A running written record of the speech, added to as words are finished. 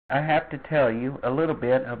I have to tell you a little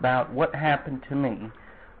bit about what happened to me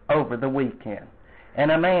over the weekend.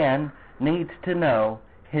 And a man needs to know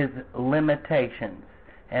his limitations,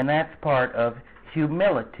 and that's part of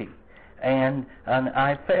humility. And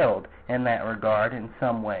I failed in that regard in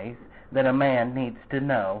some ways, that a man needs to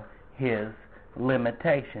know his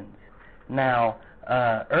limitations. Now,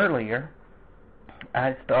 earlier,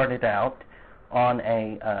 I started out on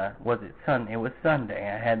a, was it Sunday? It was Sunday.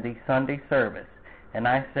 I had the Sunday service, and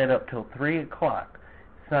I sat up till 3 o'clock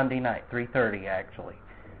Sunday night, 3:30 actually.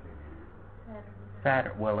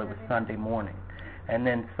 Saturday, well, it was Sunday morning. And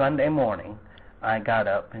then Sunday morning, I got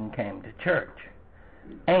up and came to church.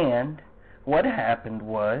 And what happened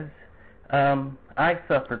was, I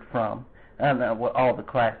suffered from all the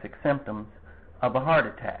classic symptoms of a heart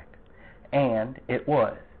attack. And it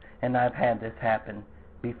was. And I've had this happen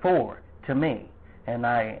before to me. And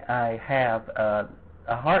I have a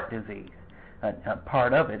heart disease.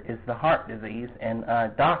 Part of it is the heart disease. And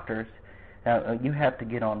doctors, you have to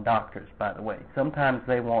get on doctors, by the way. Sometimes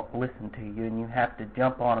they won't listen to you, and you have to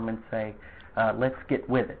jump on them and say, let's get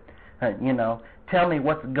with it. Tell me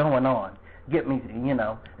what's going on. Get me,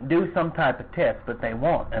 do some type of test, but they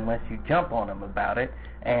won't unless you jump on them about it.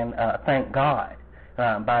 And thank God,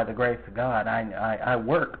 by the grace of God, I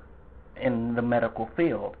work in the medical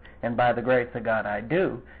field, and by the grace of God I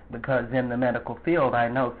do, because in the medical field I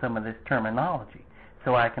know some of this terminology.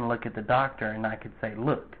 So I can look at the doctor and I can say,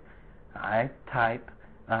 look, I type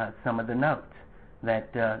some of the notes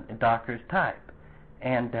that doctors type,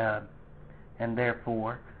 and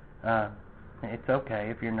therefore it's okay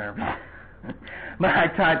if you're nervous. But I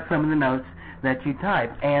type some of the notes that you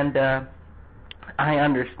type, and I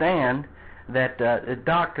understand that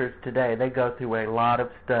doctors today, they go through a lot of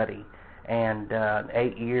study, and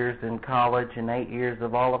 8 years in college and 8 years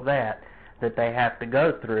of all of that they have to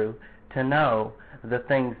go through to know the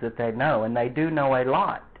things that they know, and they do know a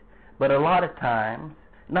lot. But a lot of times,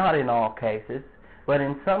 not in all cases, but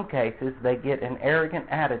in some cases, they get an arrogant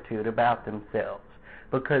attitude about themselves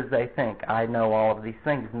because they think, I know all of these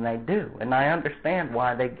things, and they do. And I understand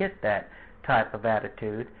why they get that type of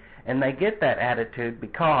attitude. And they get that attitude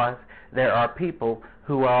because there are people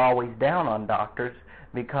who are always down on doctors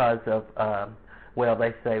because of,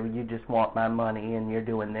 they say, well, you just want my money, and you're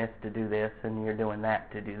doing this to do this, and you're doing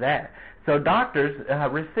that to do that. So doctors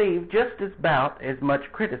receive just about as much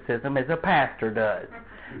criticism as a pastor does.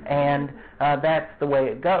 And that's the way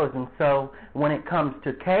it goes. And so when it comes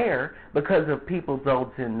to care, because of people's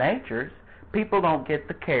old sin natures, people don't get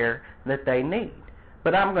the care that they need.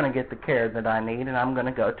 But I'm going to get the care that I need, and I'm going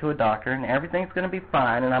to go to a doctor, and everything's going to be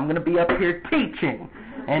fine, and I'm going to be up here teaching.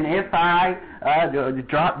 And if I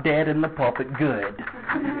drop dead in the pulpit, good.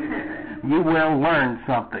 You will learn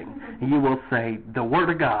something. You will say, the Word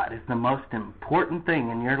of God is the most important thing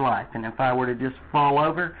in your life. And if I were to just fall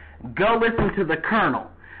over, go listen to the Colonel.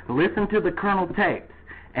 Listen to the Colonel tapes,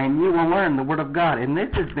 and you will learn the Word of God. And this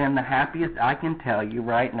has been the happiest I can tell you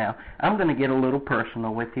right now. I'm going to get a little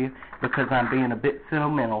personal with you because I'm being a bit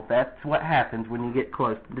sentimental. That's what happens when you get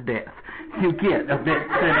close to death. You get a bit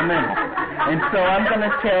sentimental. And so I'm going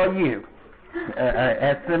to tell you,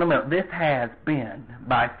 as sentimental, this has been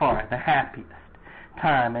by far the happiest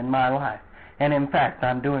time in my life. And in fact,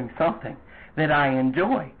 I'm doing something that I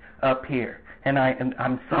enjoy up here. And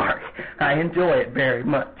I'm sorry, I enjoy it very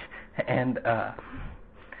much. And all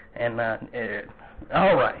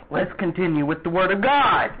right, let's continue with the Word of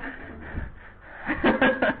God.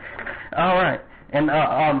 All right, and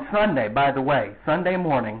on Sunday, by the way, Sunday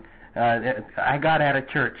morning, I got out of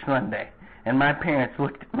church Sunday, and my parents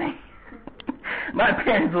looked at me. My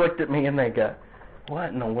parents looked at me and they go, what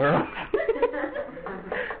in the world?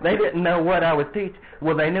 They didn't know what I was teaching.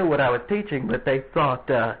 Well, they knew what I was teaching, but they thought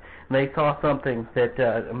they saw something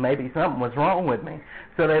that maybe something was wrong with me.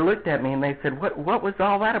 So they looked at me and they said, "What was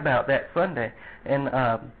all that about that Sunday?" And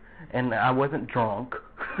I wasn't drunk.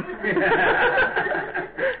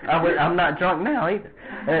 I'm not drunk now either.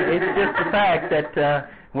 It's just the fact that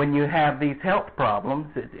when you have these health problems,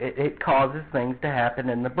 it causes things to happen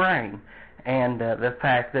in the brain. And the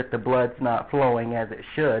fact that the blood's not flowing as it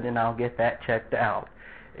should, and I'll get that checked out,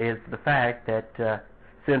 is the fact that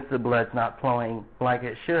since the blood's not flowing like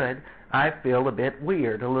it should, I feel a bit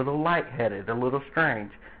weird, a little lightheaded, a little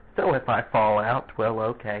strange. So if I fall out, well,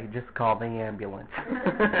 okay, just call the ambulance.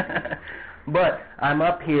 But I'm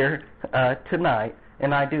up here tonight,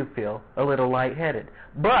 and I do feel a little lightheaded.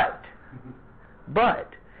 But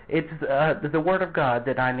it's the Word of God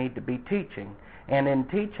that I need to be teaching. And in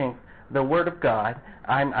teaching the Word of God.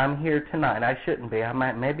 I'm here tonight. I shouldn't be.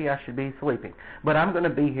 Maybe I should be sleeping. But I'm going to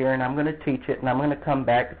be here, and I'm going to teach it, and I'm going to come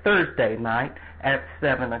back Thursday night at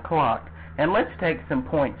 7 o'clock. And let's take some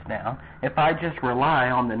points now. If I just rely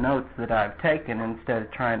on the notes that I've taken instead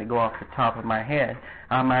of trying to go off the top of my head,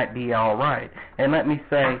 I might be all right. And let me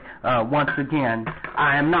say once again,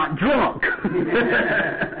 I am not drunk.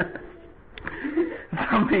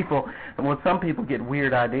 Some people get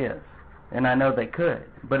weird ideas, and I know they could,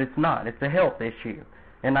 but it's not. It's a health issue,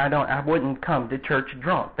 and I wouldn't come to church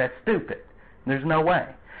drunk. That's stupid. There's no way.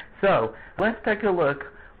 So let's take a look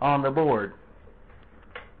on the board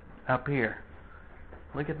up here.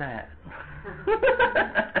 Look at that.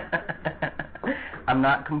 I'm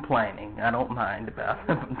not complaining. I don't mind about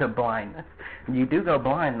the blindness. You do go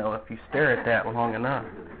blind, though, if you stare at that long enough.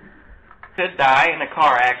 Could die in a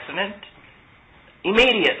car accident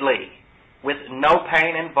immediately with no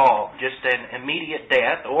pain involved, just an immediate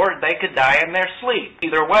death, or they could die in their sleep.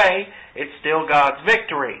 Either way, it's still God's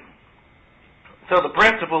victory. So the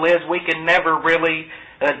principle is we can never really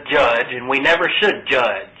judge, and we never should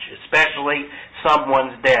judge, especially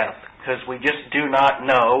someone's death, because we just do not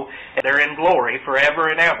know. They're in glory forever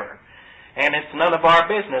and ever. And it's none of our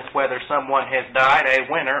business whether someone has died,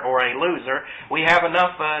 a winner or a loser. We have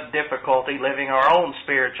enough difficulty living our own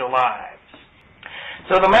spiritual lives.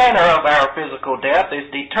 So the manner of our physical death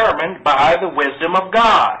is determined by the wisdom of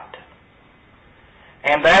God.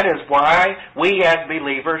 And that is why we as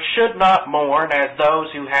believers should not mourn as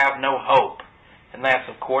those who have no hope. And that's,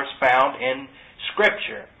 of course, found in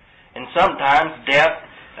Scripture. And sometimes death,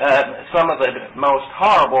 some of the most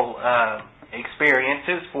horrible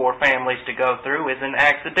experiences for families to go through is an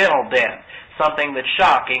accidental death, something that's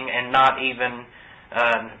shocking and not even,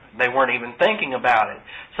 they weren't even thinking about it.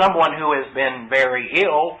 Someone who has been very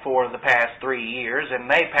ill for the past 3 years and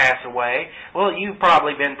they pass away, well, you've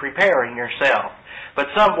probably been preparing yourself. But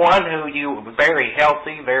someone who you very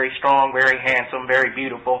healthy, very strong, very handsome, very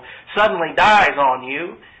beautiful, suddenly dies on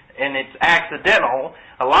you, and it's accidental.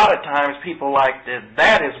 A lot of times people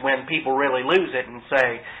that is when people really lose it and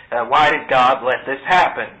say, why did God let this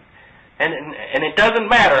happen? And it doesn't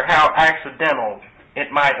matter how accidental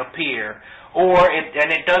it might appear,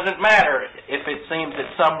 and it doesn't matter if it seems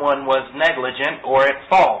that someone was negligent or at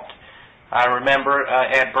fault. I remember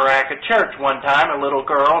at Berachah Church one time, a little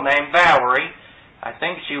girl named Valerie, I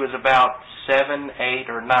think she was about 7, 8,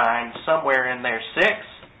 or 9, somewhere in there, 6.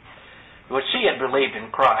 Well, she had believed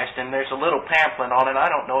in Christ, and there's a little pamphlet on it. I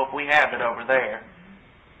don't know if we have it over there.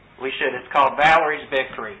 We should. It's called Valerie's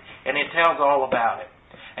Victory, and it tells all about it.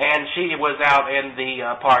 And she was out in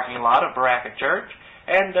the parking lot of Berachah Church,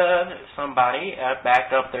 and somebody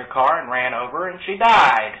backed up their car and ran over, and she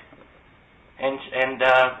died. And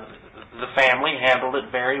the family handled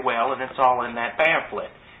it very well, and it's all in that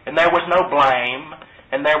pamphlet. And there was no blame,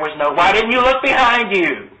 and there was no, why didn't you look behind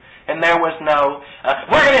you? And there was no,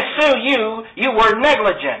 we're going to sue you, you were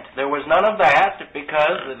negligent. There was none of that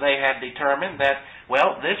because they had determined that,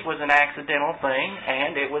 well, this was an accidental thing,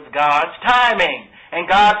 and it was God's timing. And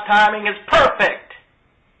God's timing is perfect.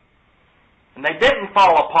 And they didn't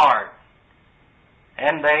fall apart.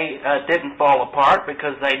 And they didn't fall apart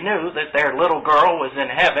because they knew that their little girl was in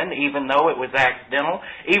heaven, even though it was accidental,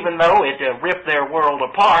 even though it ripped their world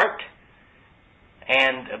apart.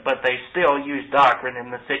 But they still used doctrine in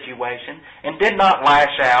the situation and did not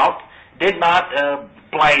lash out, did not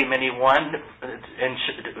blame anyone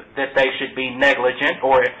that they should be negligent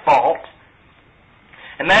or at fault.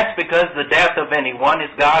 And that's because the death of anyone is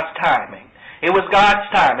God's timing. It was God's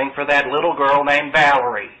timing for that little girl named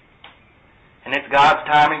Valerie. And it's God's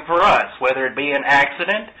timing for us, whether it be an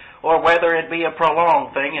accident or whether it be a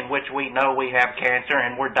prolonged thing in which we know we have cancer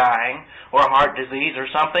and we're dying, or heart disease or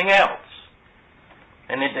something else.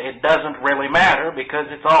 And it doesn't really matter because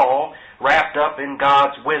it's all wrapped up in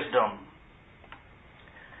God's wisdom.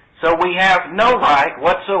 So we have no right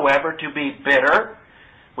whatsoever to be bitter.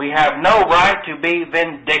 We have no right to be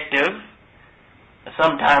vindictive.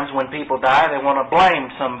 Sometimes when people die, they want to blame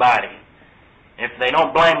somebody. If they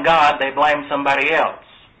don't blame God, they blame somebody else.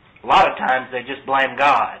 A lot of times they just blame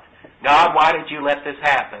God. God, why did you let this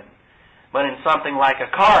happen? But in something like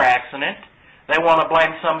a car accident, they want to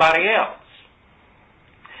blame somebody else.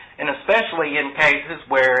 And especially in cases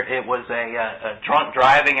where it was a drunk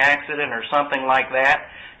driving accident or something like that,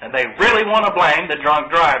 and they really want to blame the drunk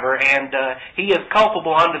driver, and he is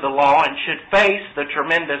culpable under the law and should face the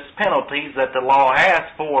tremendous penalties that the law has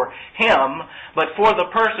for him. But for the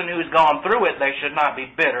person who's gone through it, they should not be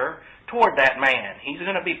bitter toward that man. He's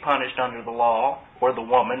going to be punished under the law, or the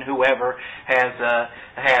woman, whoever has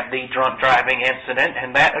had the drunk driving incident,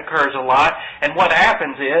 and that occurs a lot. And what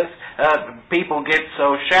happens is people get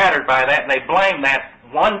so shattered by that, and they blame that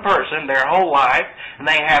one person their whole life, and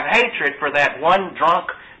they have hatred for that one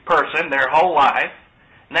drunk person their whole life.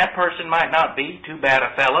 And that person might not be too bad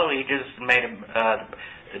a fellow. He just made a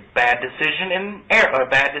bad decision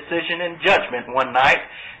in judgment one night,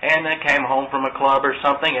 and came home from a club or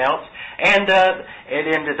something else, and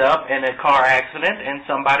it ended up in a car accident, and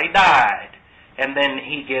somebody died. And then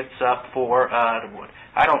he gets up for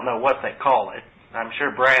I don't know what they call it. I'm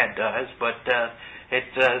sure Brad does, but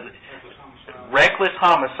it's reckless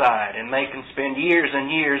homicide, and they can spend years and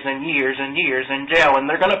years and years and years in jail, and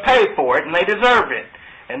they're going to pay for it, and they deserve it.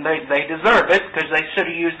 And they deserve it because they should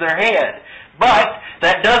have used their head. But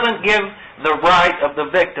that doesn't give the right of the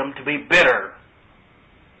victim to be bitter.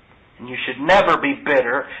 And you should never be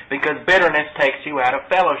bitter, because bitterness takes you out of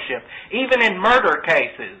fellowship. Even in murder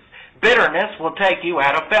cases, bitterness will take you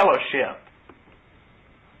out of fellowship.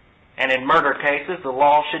 And in murder cases, the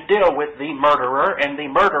law should deal with the murderer, and the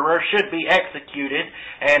murderer should be executed.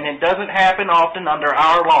 And it doesn't happen often under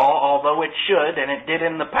our law, although it should, and it did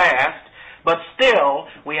in the past. But still,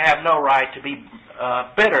 we have no right to be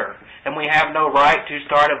bitter, and we have no right to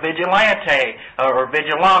start a vigilante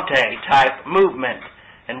type movement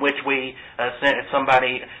in which we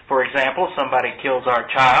somebody, for example, somebody kills our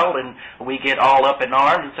child, and we get all up in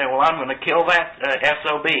arms and say, well, I'm going to kill that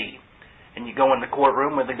SOB. And you go in the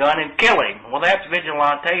courtroom with a gun and kill him. Well, that's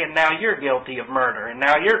vigilante, and now you're guilty of murder, and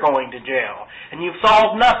now you're going to jail, and you've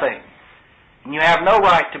solved nothing. And you have no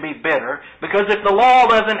right to be bitter, because if the law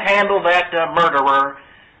doesn't handle that murderer,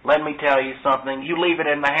 let me tell you something, you leave it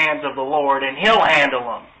in the hands of the Lord, and He'll handle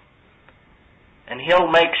them. And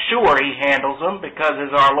He'll make sure He handles them, because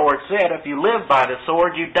as our Lord said, if you live by the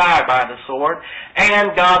sword, you die by the sword,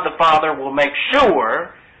 and God the Father will make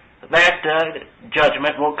sure that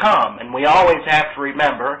judgment will come. And we always have to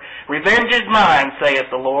remember, revenge is mine, saith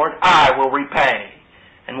the Lord, I will repay.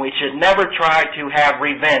 And we should never try to have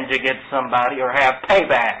revenge against somebody or have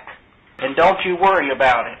payback. And don't you worry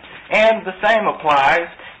about it. And the same applies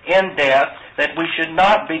in death, that we should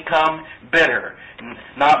not become bitter.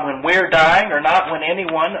 Not when we're dying, or not when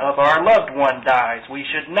anyone of our loved one dies. We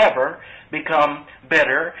should never become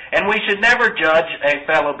bitter. And we should never judge a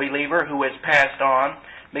fellow believer who has passed on,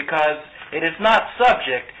 because it is not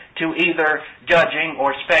subject to either judging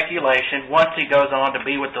or speculation once he goes on to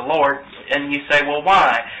be with the Lord. And you say, well,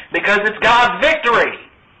 why? Because it's God's victory.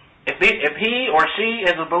 If he or she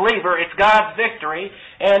is a believer, it's God's victory,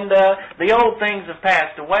 and the old things have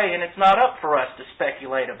passed away, and it's not up for us to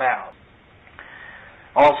speculate about.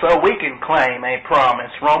 Also, we can claim a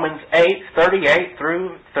promise, Romans 8:38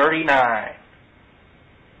 through 39.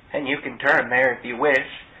 And you can turn there if you wish.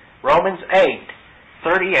 Romans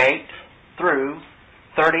 8:38 through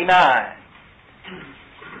 39.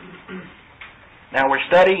 Now we're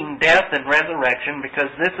studying death and resurrection because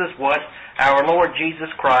this is what our Lord Jesus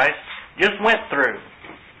Christ just went through.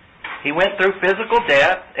 He went through physical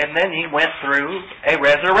death, and then He went through a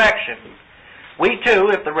resurrection. We too,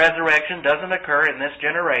 if the resurrection doesn't occur in this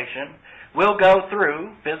generation, will go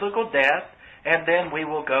through physical death, and then we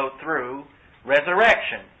will go through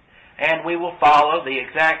resurrection. And we will follow the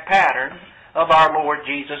exact pattern of our Lord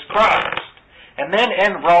Jesus Christ. And then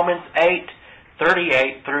in Romans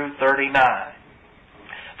 8:38 through 39.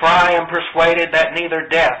 For I am persuaded that neither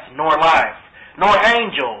death, nor life, nor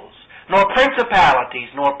angels, nor principalities,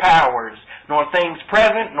 nor powers, nor things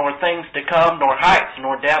present, nor things to come, nor heights,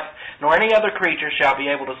 nor depth, nor any other creature shall be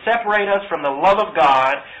able to separate us from the love of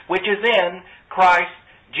God, which is in Christ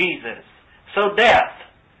Jesus. So death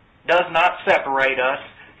does not separate us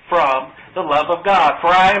from the love of God. For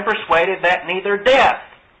I am persuaded that neither death,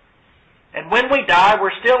 and when we die,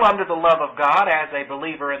 we're still under the love of God as a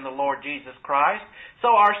believer in the Lord Jesus Christ. So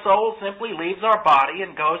our soul simply leaves our body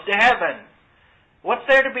and goes to heaven. What's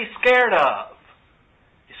there to be scared of?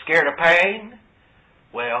 You scared of pain?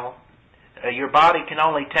 Well, your body can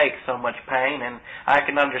only take so much pain, and I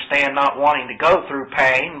can understand not wanting to go through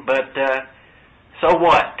pain, but so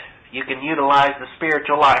what? You can utilize the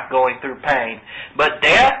spiritual life going through pain. But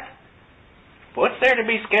death? What's there to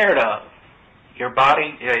be scared of? Your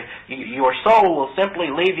body, your soul will simply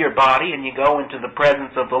leave your body and you go into the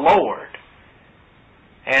presence of the Lord.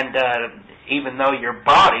 And even though your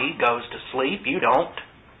body goes to sleep, you don't.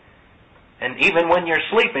 And even when you're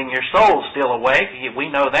sleeping, your soul's still awake. We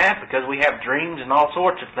know that because we have dreams and all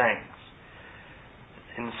sorts of things.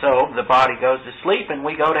 And so the body goes to sleep and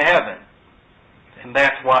we go to heaven. And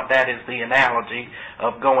that is the analogy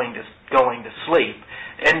of going to sleep.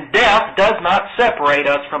 And death does not separate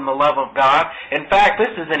us from the love of God. In fact,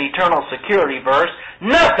 this is an eternal security verse.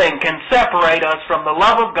 Nothing can separate us from the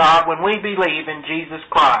love of God when we believe in Jesus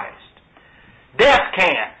Christ. Death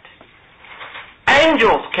can't.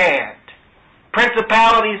 Angels can't.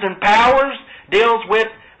 Principalities and powers deals with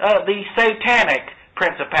the satanic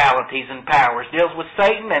principalities and powers, deals with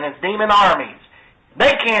Satan and his demon armies.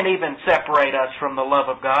 They can't even separate us from the love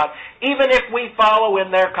of God, even if we follow in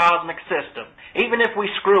their cosmic system. Even if we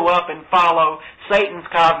screw up and follow Satan's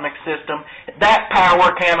cosmic system, that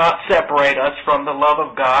power cannot separate us from the love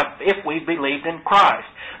of God if we believed in Christ.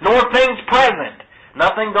 Nor things present,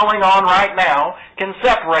 nothing going on right now, can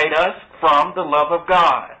separate us from the love of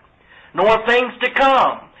God. Nor things to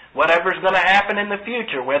come. Whatever's going to happen in the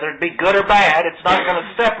future, whether it be good or bad, it's not going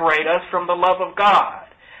to separate us from the love of God.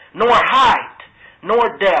 Nor height,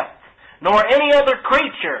 nor depth, nor any other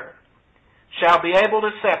creature shall be able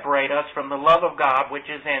to separate us from the love of God which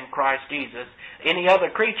is in Christ Jesus. Any other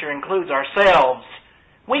creature includes ourselves.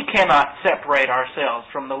 We cannot separate ourselves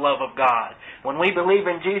from the love of God. When we believe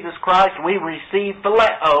in Jesus Christ, we receive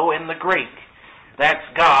phileo in the Greek. That's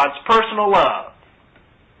God's personal love.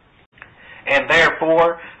 And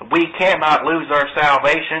therefore, we cannot lose our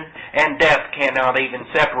salvation, and death cannot even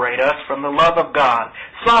separate us from the love of God.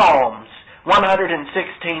 Psalms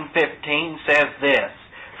 116:15 says this.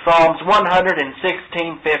 Psalms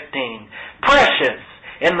 116:15. Precious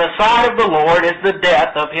in the sight of the Lord is the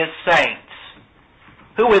death of His saints.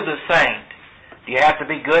 Who is a saint? Do you have to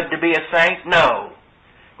be good to be a saint? No.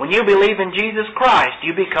 When you believe in Jesus Christ,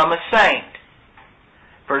 you become a saint.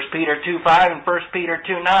 1 Peter 2:5 and 1 Peter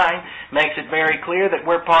 2:9 makes it very clear that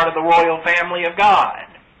we're part of the royal family of God.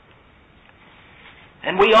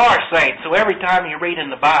 And we are saints, so every time you read in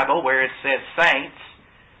the Bible where it says saints,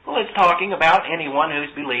 well, it's talking about anyone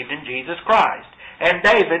who's believed in Jesus Christ. And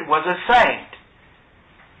David was a saint.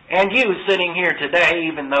 And you sitting here today,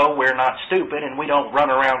 even though we're not stupid and we don't run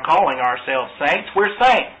around calling ourselves saints, we're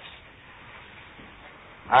saints.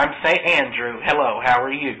 I'm St. Andrew. Hello, how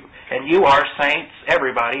are you? And you are saints,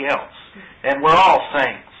 everybody else. And we're all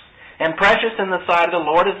saints. And precious in the sight of the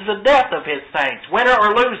Lord is the death of His saints, winner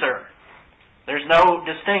or loser. There's no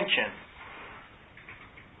distinction.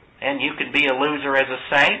 And you could be a loser as a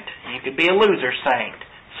saint. You could be a loser saint.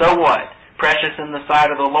 So what? Precious in the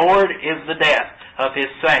sight of the Lord is the death of His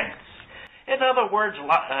saints. In other words,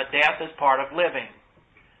 death is part of living.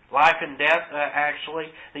 Life and death,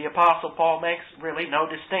 actually, the Apostle Paul makes really no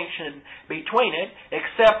distinction between it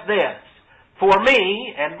except this. For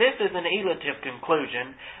me, and this is an elative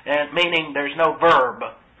conclusion, meaning there's no verb.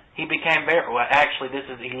 He became very, well, actually this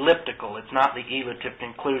is elliptical. It's not the elative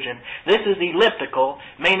conclusion. This is elliptical,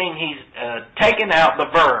 meaning he's taken out the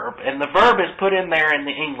verb, and the verb is put in there in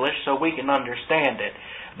the English so we can understand it.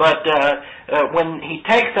 But when he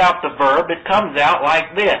takes out the verb, it comes out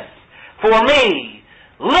like this. For me,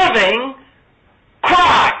 living,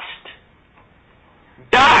 Christ.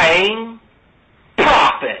 Dying,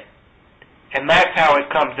 profit. And that's how it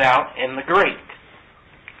comes out in the Greek.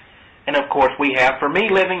 And of course we have, for me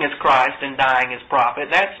living is Christ and dying is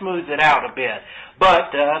profit. That smooths it out a bit.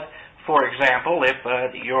 But, for example, if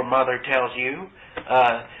your mother tells you,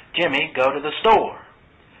 Jimmy, go to the store.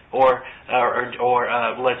 Or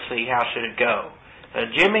let's see, how should it go?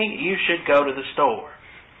 Jimmy, you should go to the store.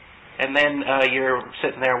 And then you're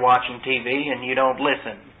sitting there watching TV and you don't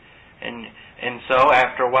listen. And so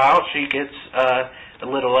after a while she gets a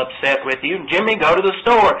little upset with you. Jimmy, go to the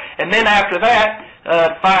store. And then after that,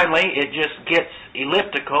 finally it just gets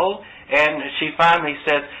elliptical and she finally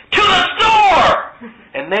says, to the store!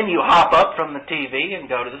 And then you hop up from the TV and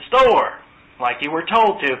go to the store, like you were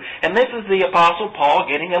told to. And this is the Apostle Paul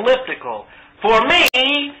getting elliptical. For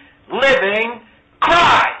me, living,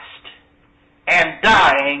 Christ, and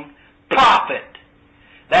dying, profit.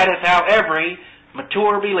 That is how every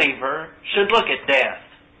mature believer should look at death.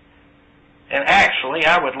 And actually,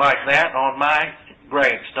 I would like that on my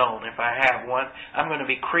gravestone if I have one. I'm going to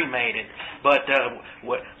be cremated. But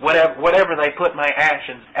whatever they put my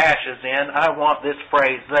ashes in, I want this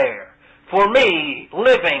phrase there. For me,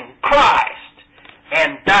 living, Christ,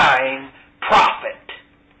 and dying, profit.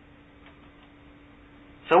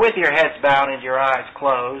 So with your heads bowed and your eyes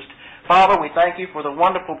closed, Father, we thank you for the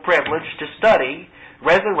wonderful privilege to study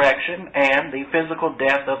resurrection and the physical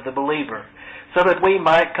death of the believer, so that we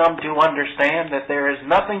might come to understand that there is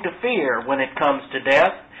nothing to fear when it comes to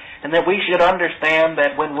death, and that we should understand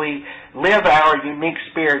that when we live our unique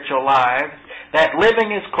spiritual lives, that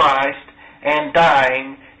living is Christ and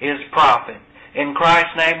dying is profit. In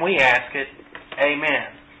Christ's name we ask it. Amen.